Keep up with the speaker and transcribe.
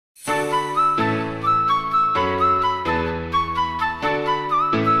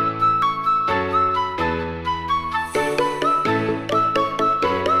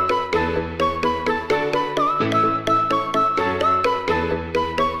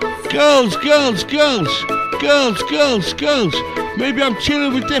Girls, girls, girls, girls, girls, girls. Maybe I'm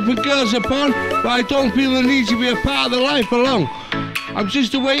chilling with different girls upon, but I don't feel the need to be a part of the life alone. I'm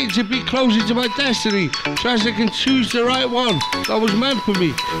just waiting to be closer to my destiny, so as I can choose the right one that was meant for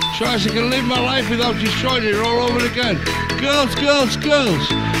me, so as I can live my life without destroying it all over again. Girls, girls, girls,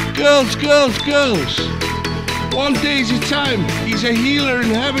 girls, girls, girls. One day at a time, he's a healer in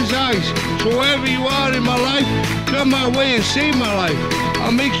heaven's eyes. So wherever you are in my life, come my way and save my life.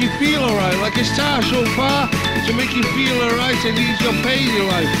 I'll make you feel alright, like a star so far, to make you feel alright and ease your pain in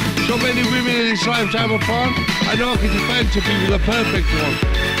life. So many women in this lifetime upon, I know I can defend to be the perfect one.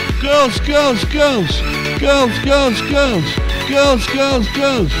 Girls, girls, girls, girls, girls, girls, girls, girls,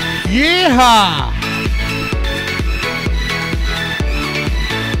 girls. Yeehaw!